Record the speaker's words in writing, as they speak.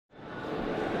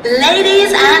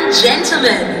Ladies and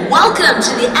gentlemen, welcome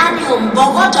to the annual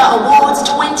Mbokodo Awards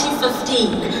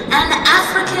 2015, an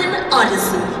African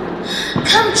Odyssey.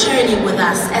 Come journey with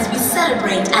us as we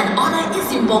celebrate and honor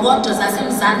Izimbokodo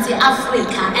zaseMzansi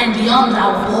Africa and beyond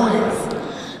our borders.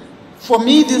 For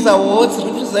me, these awards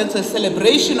represent a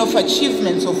celebration of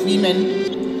achievements of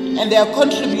women and their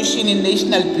contribution in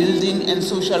national building and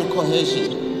social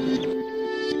cohesion.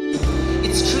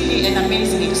 It's truly an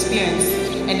amazing experience,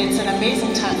 and it's an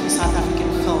amazing time for South African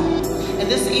film. And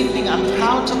this evening I'm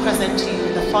proud to present to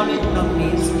you the following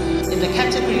nominees in the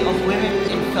category of women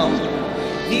in film.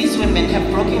 These women have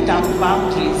broken down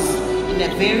boundaries in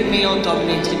a very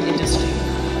male-dominated industry,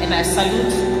 and I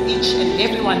salute each and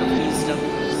every one of these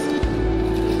nominees.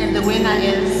 And the winner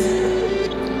is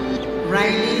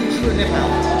Riley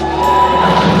Truneveld.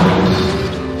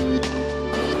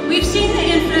 We've seen the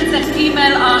influence that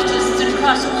female artists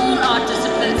across all art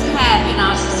disciplines have in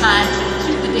our society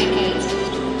through the decades,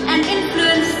 and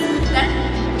influence that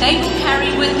they will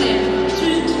carry with them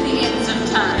through to the ends of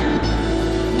time.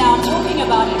 Now, talking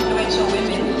about influential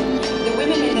women, the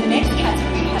women in the next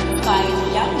category have inspired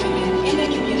young women in the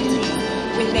community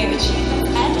with their achievements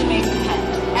and amazing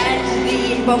talent. And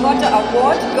the Mbokodo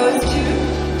Award goes to,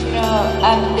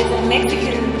 there's a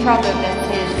Mexican proverb that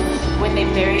says, when they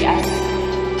buried us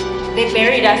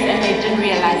and they didn't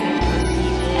realize it was a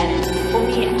seed. And for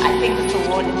me, I think this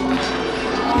award is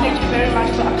Thank you very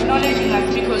much for acknowledging us,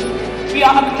 because we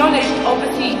are acknowledged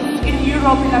overseas in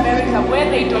Europe, in America, where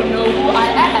they don't know who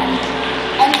I am.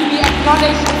 And to be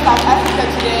acknowledged in South Africa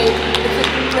today is a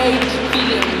great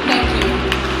feeling. Thank you.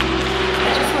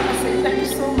 I just want to say thank you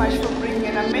so much for bringing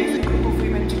an amazing group of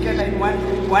women together in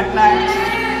one night,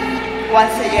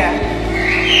 once a year.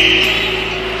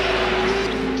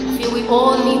 I feel we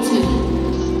all need to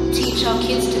teach our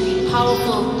kids to be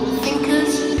powerful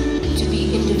thinkers, to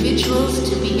be individuals,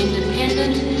 to be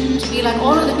independent, to be like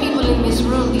all of the people in this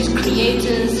room, these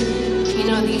creators,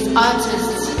 these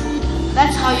artists.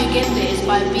 That's how you get there, is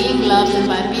by being loved and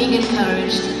by being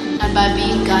encouraged and by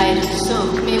being guided.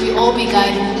 So may we all be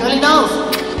guided. Rolling knows.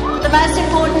 The most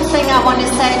important thing I want to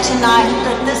say tonight,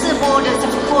 that this award is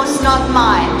of course not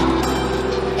mine.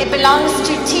 It belongs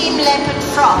to Team Leopard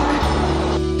Frog.